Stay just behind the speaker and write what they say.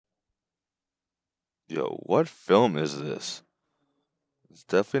Yo, what film is this? It's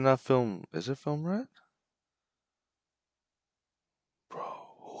definitely not film. Is it film red? Bro,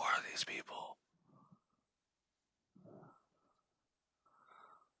 who are these people?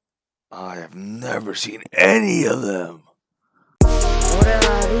 I have never seen any of them. 俺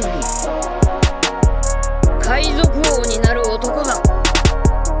はルフィ海賊王になる男だ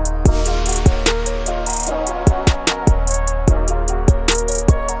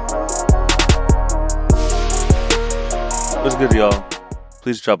What's good, y'all?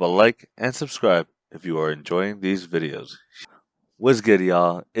 Please drop a like and subscribe if you are enjoying these videos. What's good,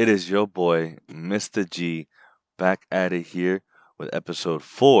 y'all? It is your boy, Mr. G, back at it here with episode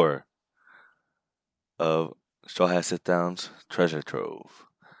 4 of Straw Hat Sit Down's Treasure Trove.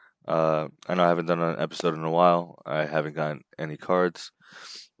 I know I haven't done an episode in a while. I haven't gotten any cards.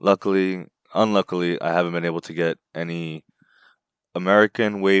 Unluckily, I haven't been able to get any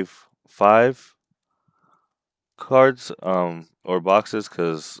American Wave 5 cards or boxes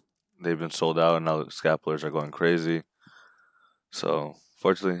because they've been sold out and now the scalpers are going crazy. So,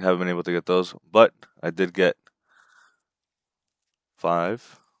 fortunately, haven't been able to get those. But I did get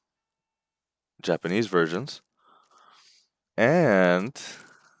 5 Japanese versions and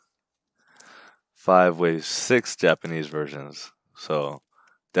 5 Wave 6 Japanese versions. So,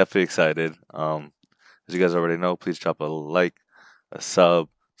 definitely excited. As you guys already know, please drop a like, a sub,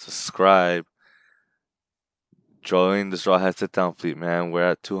 subscribe. Join the Straw Hat Sit Down fleet, man. We're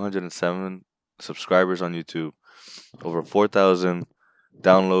at 207 subscribers on YouTube, over 4,000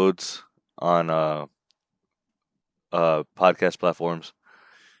 downloads on podcast platforms.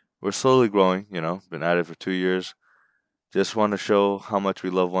 We're slowly growing, been at it for 2 years. Just want to show how much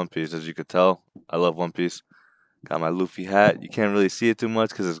we love One Piece. As you could tell, I love One Piece. Got my Luffy hat. You can't really see it too much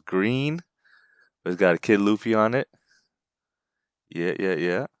because it's green, but it's got a Kid Luffy on it.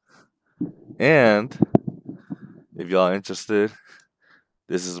 Yeah. And if y'all interested,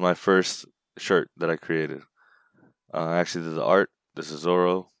 this is my first shirt that I created. I actually did the art. This is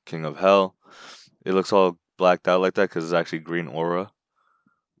Zoro, King of Hell. It looks all blacked out like that because it's actually green aura.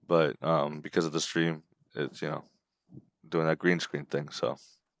 But because of the stream, it's, doing that green screen thing. So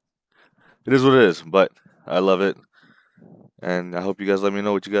it is what it is. But I love it. And I hope you guys let me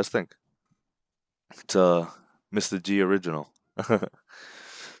know what you guys think. It's Mr. G original.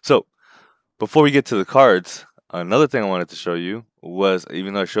 So before we get to the cards, another thing I wanted to show you was,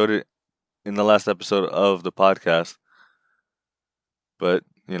 even though I showed it in the last episode of the podcast, but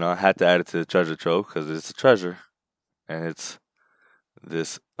I had to add it to the treasure trove because it's a treasure, and it's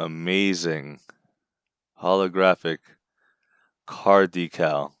this amazing holographic card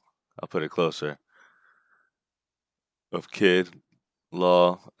decal. I'll put it closer, of Kid,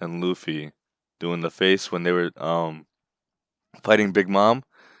 Law, and Luffy doing the face when they were fighting Big Mom,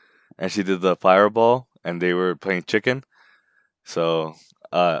 and she did the fireball, and they were playing chicken. So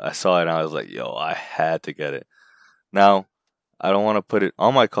I saw it and I was like, yo, I had to get it. Now, I don't want to put it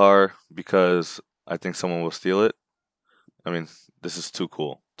on my car because I think someone will steal it. I mean, this is too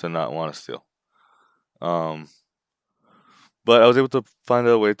cool to not want to steal. But I was able to find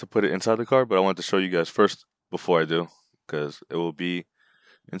a way to put it inside the car, but I wanted to show you guys first before I do, because it will be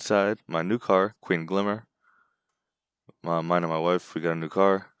inside my new car, Queen Glimmer. Mine and my wife, we got a new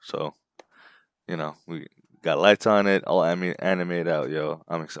car, so we got lights on it, all animated out, yo.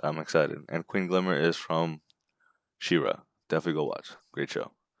 I'm excited. And Queen Glimmer is from She-Ra. Definitely go watch. Great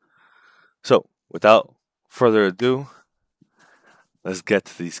show. So, without further ado, let's get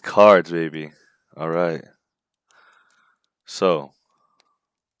to these cards, baby. All right. So,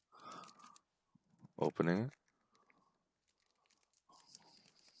 opening it.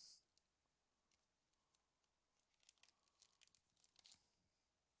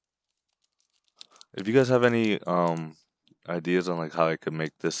 If you guys have any ideas on like how I could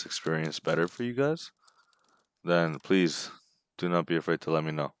make this experience better for you guys, then please do not be afraid to let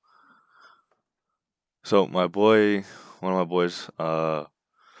me know. So one of my boys,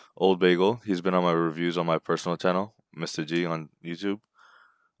 Old Bagel, he's been on my reviews on my personal channel, Mr. G on YouTube.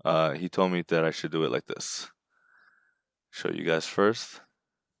 He told me that I should do it like this. Show you guys first.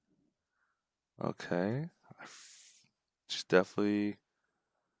 Okay. She's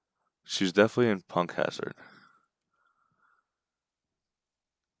definitely in Punk Hazard.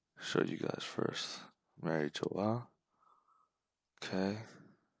 Show you guys first. Mary Joa. Okay.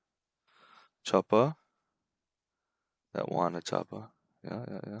 Choppa. That Wana Choppa.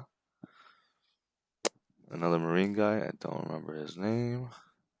 Yeah. Another Marine guy. I don't remember his name.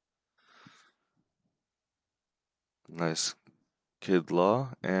 Nice Kid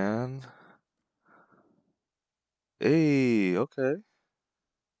Law. And... Hey, okay.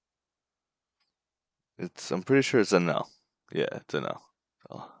 I'm pretty sure it's a no. Yeah, it's a no.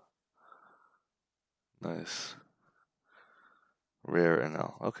 Oh, nice. Rare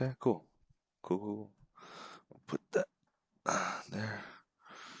NL. Okay, cool. Cool, cool. Put that there.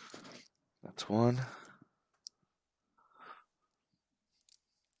 That's one.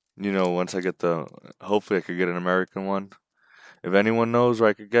 Once I get hopefully I could get an American one. If anyone knows where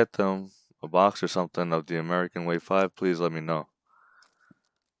I could get them, a box or something of the American Wave 5, please let me know.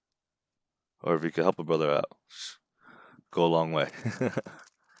 Or if you could help a brother out, go a long way.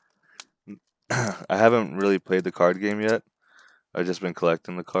 I haven't really played the card game yet. I've just been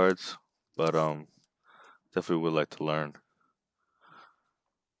collecting the cards, but definitely would like to learn.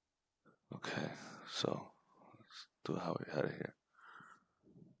 Okay, so let's do how we had it here.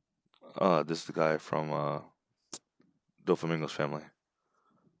 This is the guy from Doflamingo's family.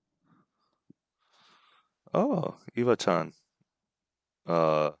 Oh, Eva-chan.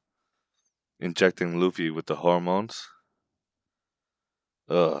 Injecting Luffy with the hormones.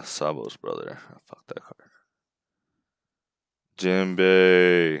 Sabo's brother. Fuck that card.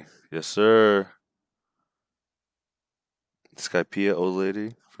 Jinbei. Yes, sir. Skypea, old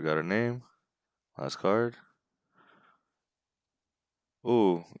lady. Forgot her name. Last card.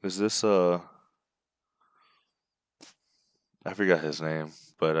 Ooh, is this I forgot his name,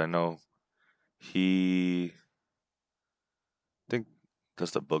 but I know he think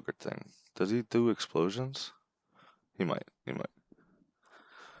does the booger thing. Does he do explosions? He might. He might.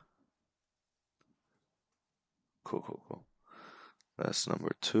 Cool, cool, cool. That's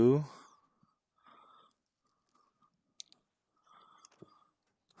number two.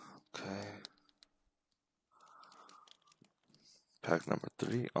 Okay. Pack number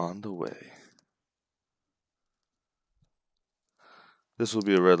three on the way. This will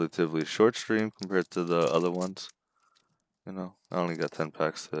be a relatively short stream compared to the other ones. I only got 10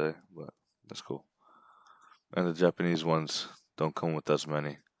 packs today, but that's cool. And the Japanese ones don't come with as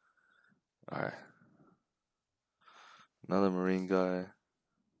many. Alright. Another Marine guy.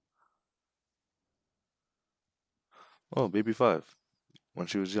 Oh, Baby 5. When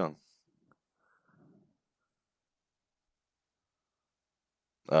she was young.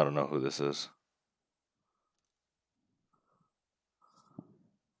 I don't know who this is.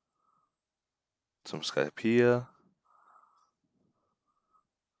 Some Skypea.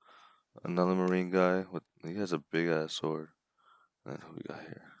 Another Marine guy. He has a big ass sword. And then who we got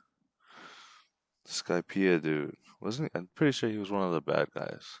here? Skypea dude. Wasn't he? I'm pretty sure he was one of the bad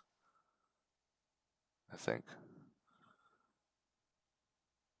guys. I think.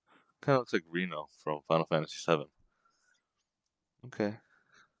 Kind of looks like Reno from Final Fantasy VII. Okay.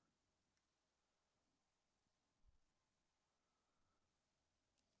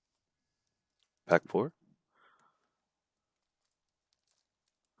 Pack 4?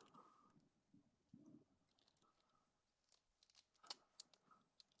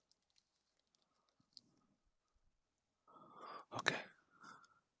 Okay.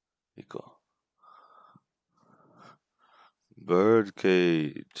 Equal.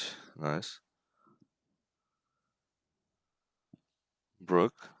 Birdcage. Nice.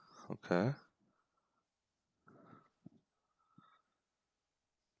 Brook. Okay.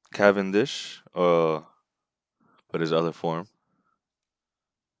 Cavendish. But his other form.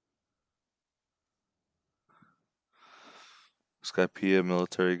 Skypea,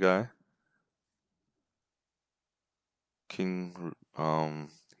 military guy. King.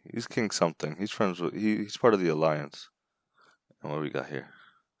 He's King something. He's friends with. He's part of the Alliance. And what do we got here?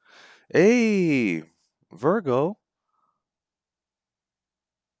 Hey, Virgo.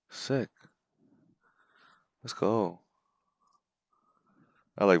 Sick. Let's go.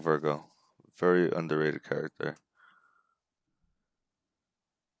 I like Virgo. Very underrated character.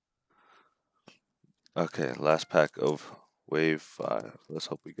 Okay, last pack of Wave 5. Let's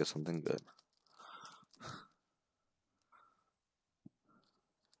hope we get something good.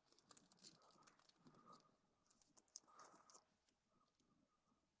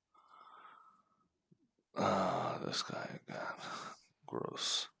 This guy again.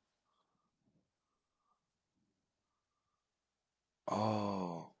 Gross.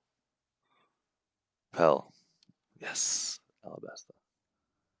 Oh, Pell. Yes. Alabasta.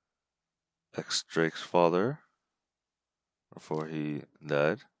 Ex Drake's father before he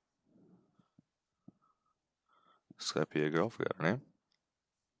died. Skypea girl, forgot her name.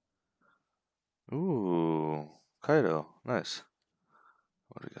 Ooh, Kaido. Nice.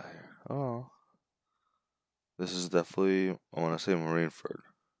 What do we got here? Oh, this is definitely, I want to say Marineford.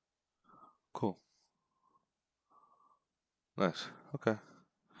 Cool. Nice. Okay.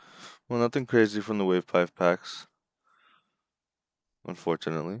 Well, nothing crazy from the Wave 5 packs,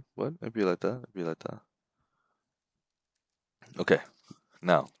 unfortunately. But it'd be like that. It'd be like that. Okay,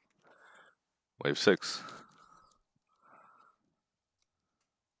 now wave 6.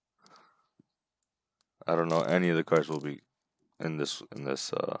 I don't know any of the cards will be in this wave,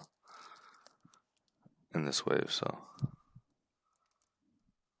 so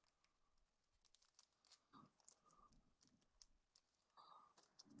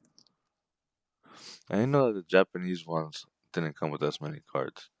I didn't know that the Japanese ones didn't come with as many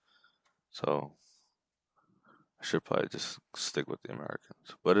cards. So I should probably just stick with the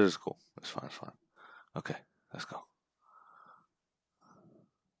Americans. But it is cool. It's fine, it's fine. Okay, let's go.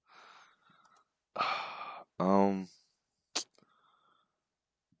 Um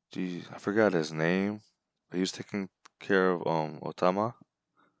geez, I forgot his name. He was taking care of Otama,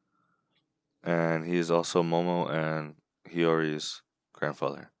 and he is also Momo and Hiyori's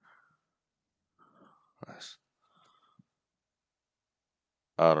grandfather. Nice.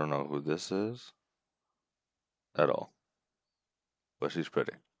 I don't know who this is at all, but she's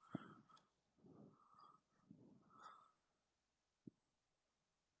pretty.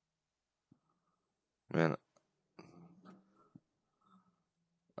 Man,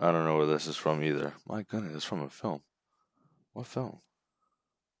 I don't know where this is from either. My goodness, it's from a film. What film?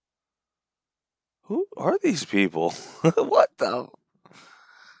 Who are these people? What the?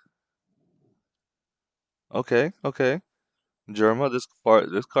 Okay, okay. Germa, this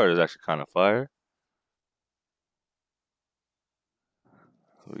card is actually kind of fire.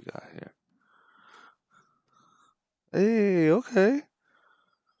 What we got here? Hey, okay.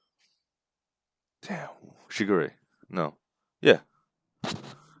 Damn. Shigure. No. Yeah.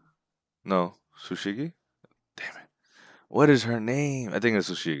 No. Sushigi? Damn it. What is her name? I think it's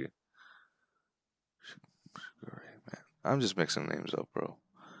Sushigi. Shigure, man. I'm just mixing names up, bro.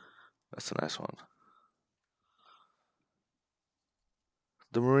 That's a nice one.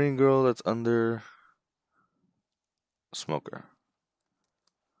 The Marine girl that's under Smoker.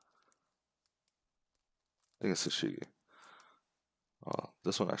 I think it's Sushigi. Oh,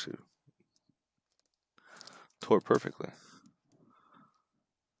 this one actually tore perfectly.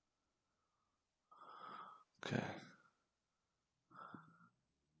 Okay.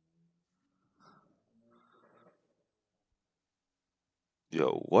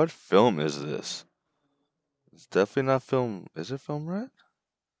 Yo, what film is this? It's definitely not film. Is it film red?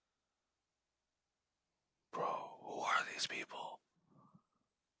 Bro, who are these people?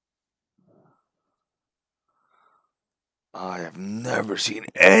 I have never seen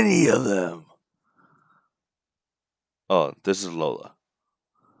any of them. Oh, this is Lola.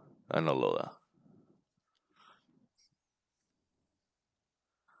 I know Lola.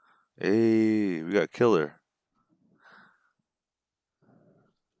 Hey, we got Killer.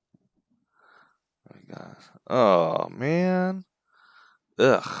 Oh my God. Oh man.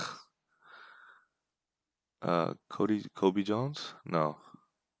 Ugh. Kobe Jones? No.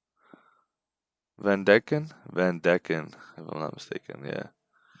 Van Decken? Van Decken, if I'm not mistaken. Yeah.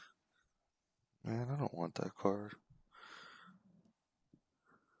 Man, I don't want that card.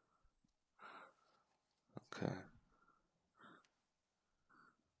 Okay.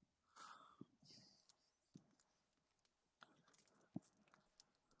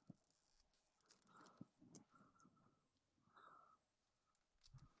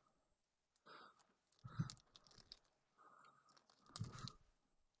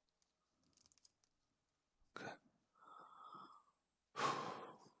 Okay.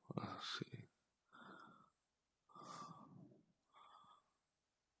 Let's see.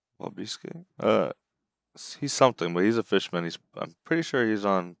 Wabiske? He's something, but he's a fishman. I'm pretty sure he's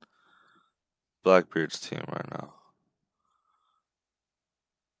on Blackbeard's team right now.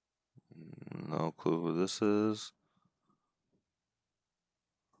 No clue who this is.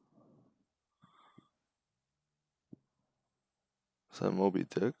 Is that Moby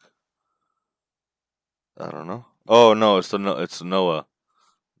Dick? I don't know. Oh no, it's Noah,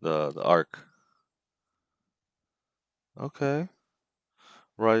 the Ark. Okay,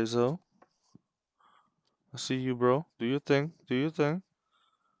 Raizo, I see you, bro. Do your thing. Do your thing.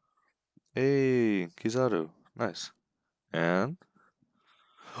 Hey, Kizaru, nice. And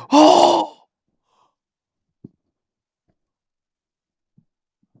oh,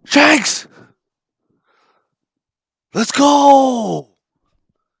 Shanks, let's go.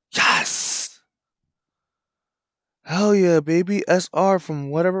 Yes, hell yeah, baby. SR from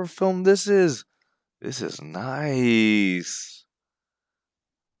whatever film this is. This is nice.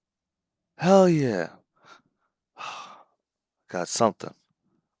 Hell yeah. Got something.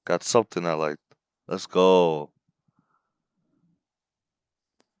 Got something I like. Let's go.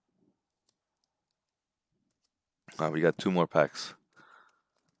 Alright, we got 2 more packs.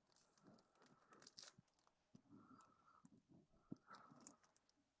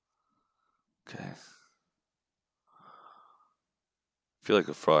 I feel like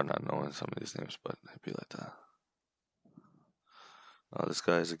a fraud not knowing some of these names, but it'd be like that. Oh, this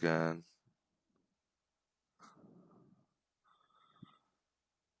guy's again.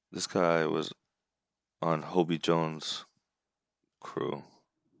 This guy was on Hobie Jones' crew.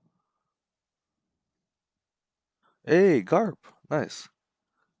 Hey, Garp. Nice.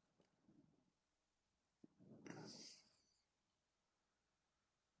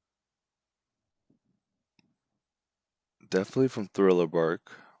 Definitely from Thriller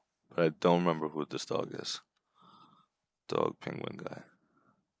Bark, but I don't remember who this dog is. Dog penguin guy.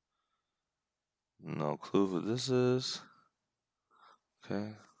 No clue who this is.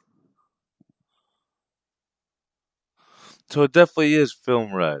 Okay. So it definitely is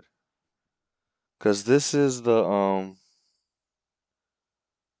Film Red. Cause this is the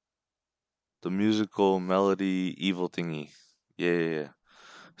musical melody evil thingy. Yeah, yeah, yeah.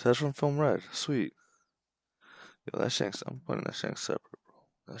 So that's from Film Red. Sweet. Yo, that Shanks, I'm putting that Shanks separate,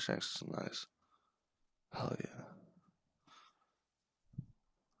 bro. That Shanks is nice. Hell yeah.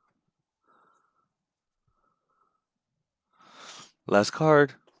 Last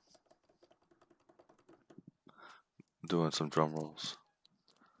card. Doing some drum rolls.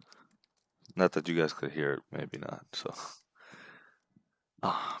 Not that you guys could hear it, maybe not. So,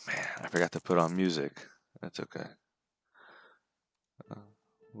 oh man, I forgot to put on music. That's okay. Uh,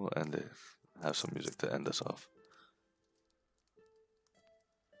 we'll end it. Have some music to end us off.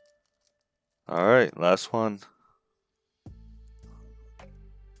 All right, last one.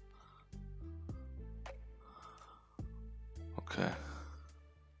 Okay.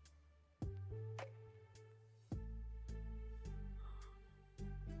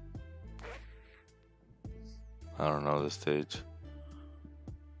 I don't know this stage.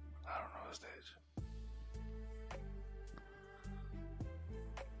 I don't know this stage.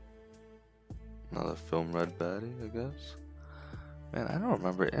 Another Film Red baddie, I guess. Man, I don't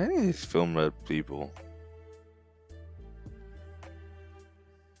remember any of these Film Red people.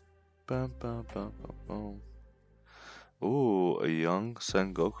 Bum, bum, bum, bum, bum. Ooh, a young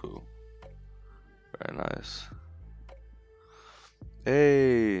Sengoku. Very nice.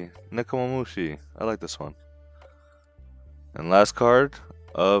 Hey, Nekomamushi. I like this one. And last card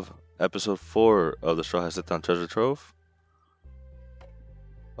of episode 4 of the Straw Hat Sit Down Treasure Trove.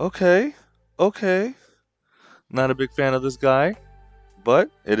 Okay, okay. Not a big fan of this guy,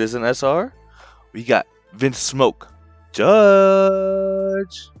 but it is an SR. We got Vince Smoke.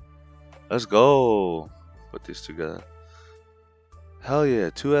 Judge. Let's go. Put these together. Hell yeah,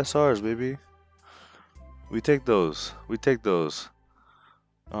 2 SRs, baby. We take those. We take those.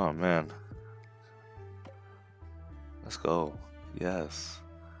 Oh man. Let's go. Yes.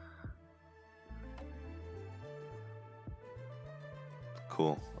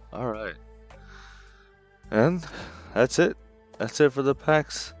 Cool. All right. And that's it. That's it for the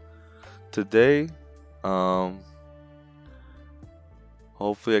packs today. Um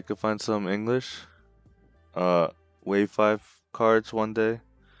Hopefully I can find some English Wave 5 cards one day.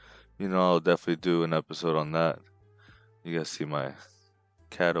 You know, I'll definitely do an episode on that. You guys see my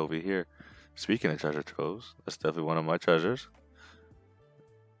cat over here. Speaking of treasure troves, that's definitely one of my treasures.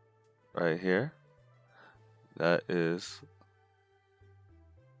 Right here. That is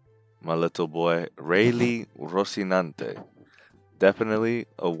my little boy, Rayleigh Rocinante. Definitely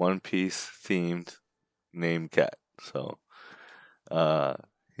a One Piece themed named cat. So, uh,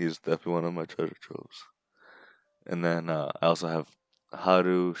 he's definitely one of my treasure troves. And then I also have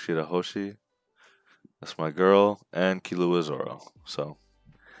Haru Shirahoshi. That's my girl, and Killua Zoro. So,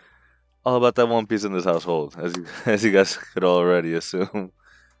 all about that One Piece in this household, as you as you guys could already assume,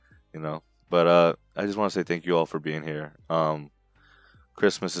 you know. But I just want to say thank you all for being here.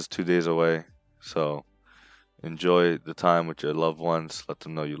 Christmas is 2 days away, so enjoy the time with your loved ones. Let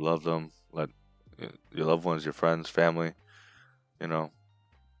them know you love them. Let your loved ones, your friends, family. You know,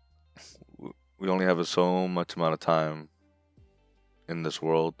 we only have so much amount of time in this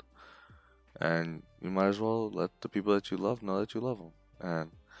world, and you might as well let the people that you love know that you love them.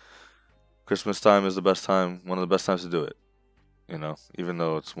 And Christmas time is the best time, one of the best times to do it. You know, even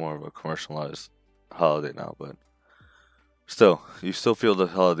though it's more of a commercialized holiday now, but still, you still feel the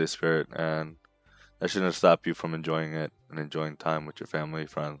holiday spirit, and that shouldn't stop you from enjoying it and enjoying time with your family,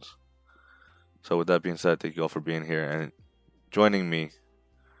 friends. So, with that being said, thank you all for being here and joining me,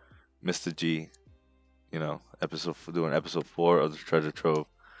 Mr. G. You know, doing episode 4 of the Treasure Trove.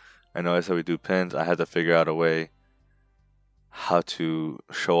 I know I said we do pins. I had to figure out a way how to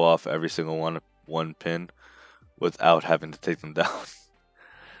show off every single one pin without having to take them down.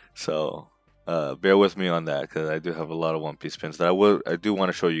 So bear with me on that because I do have a lot of One Piece pins that I do want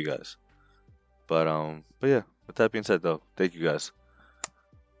to show you guys. But yeah. With that being said, though, thank you guys.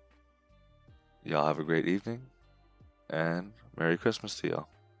 Y'all have a great evening, and Merry Christmas to y'all.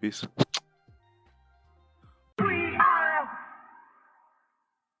 Peace.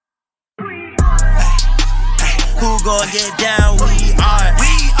 Who gon' get down? We are.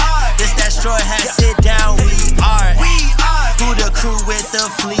 This that straw hat, sit down. We are. Who the crew with the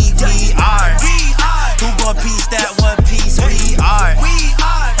fleet? We are. Who gon' piece that one piece? We are.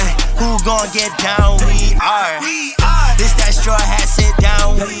 Who gon' get down? We are. This that straw hat, sit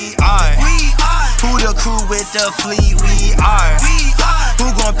down. We are. Who the crew with the fleet? We are. Who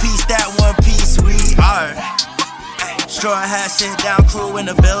gon' piece that one piece? We are. Straw hat, sit down, crew in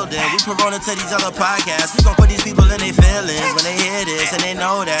the building. We Corona to these other podcasts. We gon' put these people in their feelings when they hear this, and they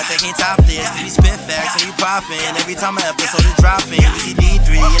know that they can't top this. We spit facts and we poppin'. Every time an episode is dropping, we see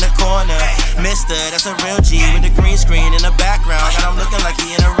D3 in the corner. MYSTA, that's a real G with the green screen in the background. Got him looking like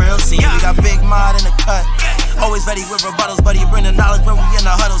he in a real scene. We got Big Mod in the cut. Always ready with rebuttals, but he bring the knowledge when we in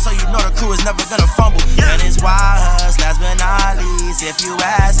the huddle, so you know the crew is never gonna fumble. And it's wise, last but not least, if you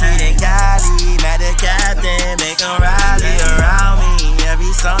ask me, then Cali, mad the captain, make him rally around me.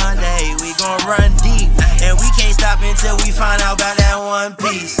 Every Sunday we gon' run deep, and we can't stop until we find out about that one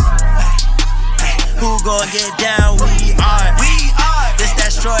piece. Who gon' get down? We are. This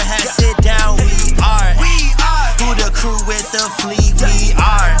that straw hat, sit down. We are. Who the crew with the fleet? We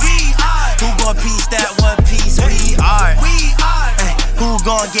are. Who gon' piece that one piece? We are. Who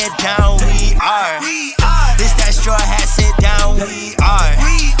gon' get down? We are. This that straw hat, sit down. We are.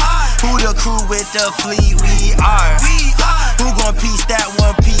 Who the crew with the fleet? We are. Who gon' piece that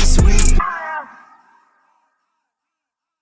one piece? We